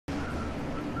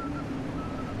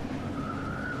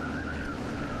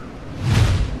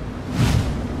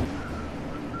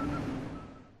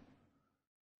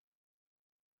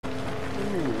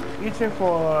kitchen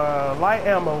for light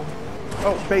ammo.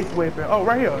 Oh, base weapon. Oh,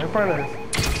 right here in front of us.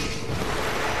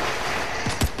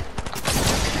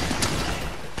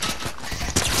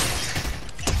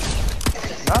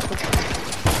 Nothing.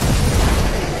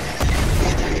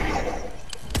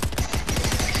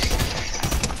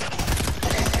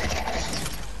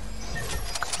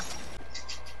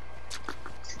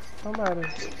 Somebody.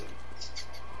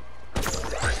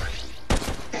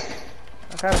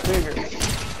 I kind of figured.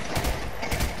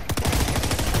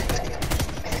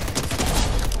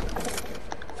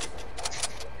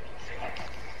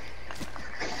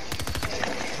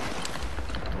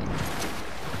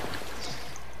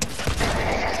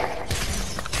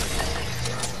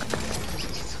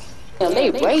 They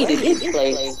raided this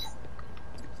place.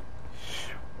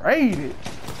 Raided?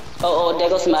 Oh, there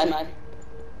goes somebody.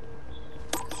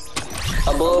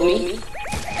 Above me.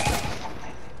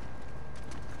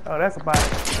 Oh, that's a bot.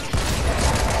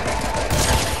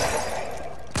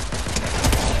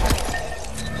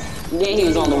 Then he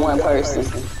was on the one person.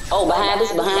 Oh, behind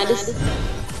us, behind us.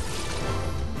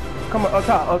 Come on, up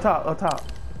top, up top, up top.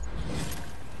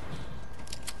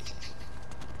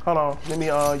 Hold on, let me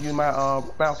use my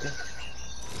balcony.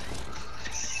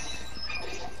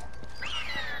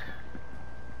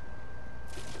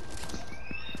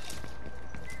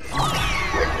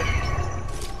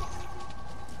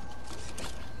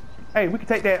 Hey, we can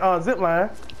take that zip line.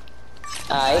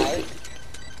 Alright.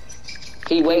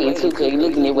 He waiting too, cause he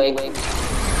looking that way. Got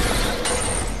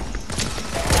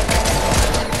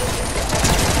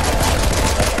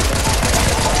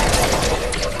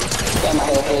my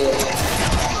whole head.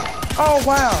 Oh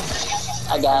wow.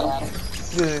 I got him.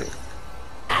 Good.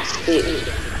 Shit.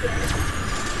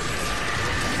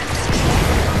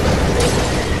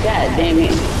 God damn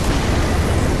it.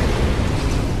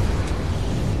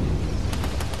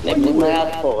 They blew me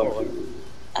out for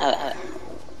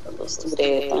a stupid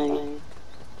ass thing.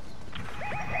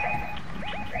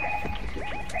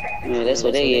 Yeah, that's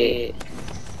what they at.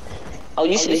 Oh,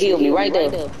 you should have healed me right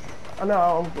there. I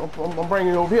know, I'm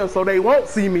bringing it over here so they won't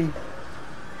see me.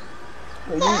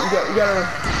 You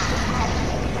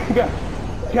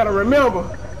gotta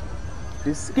remember,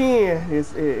 the skin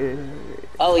is.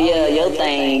 Oh yeah, your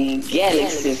thing,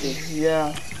 Galaxy.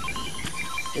 Yeah.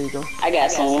 There you go. I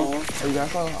got some. Oh, you got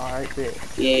some? All right, bet.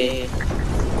 Yeah.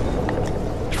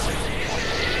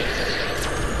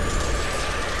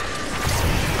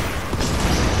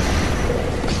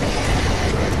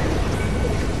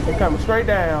 They coming straight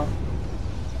down.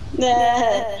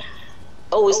 Nah.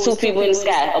 Oh, it's two people in the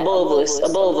sky above us.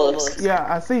 Above us. Yeah,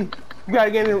 I see. You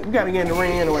gotta get in. You gotta get in the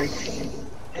ring anyway.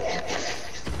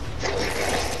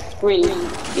 Really?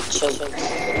 Get your.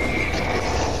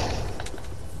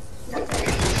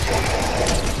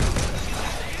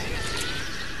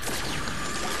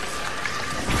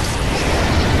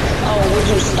 Oh, would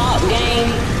you stop,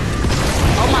 game?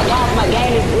 Oh my God, my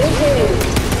game is glitching.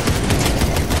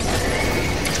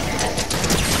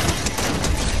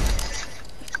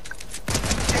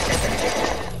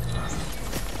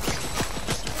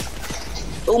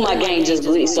 Oh, my game just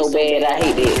glitched so bad. I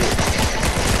hate it.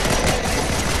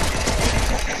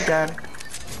 You got it.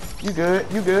 You good.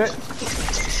 You good.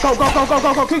 Go, go, go, go,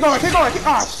 go, go. Keep going. Keep going.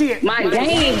 Oh, shit. My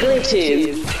game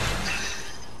glitching.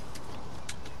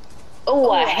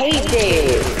 Oh, I hate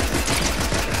that.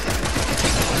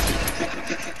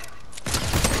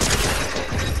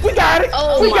 We got it.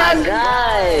 Oh, we my got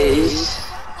gosh.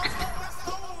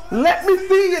 Let me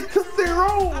see it, Tootsie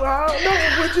Roll. I don't know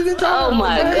what you can talk Oh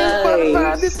my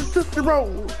God. This is Tootsie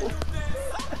Roll.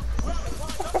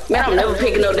 Man, I'm never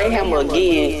picking up that hammer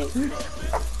again.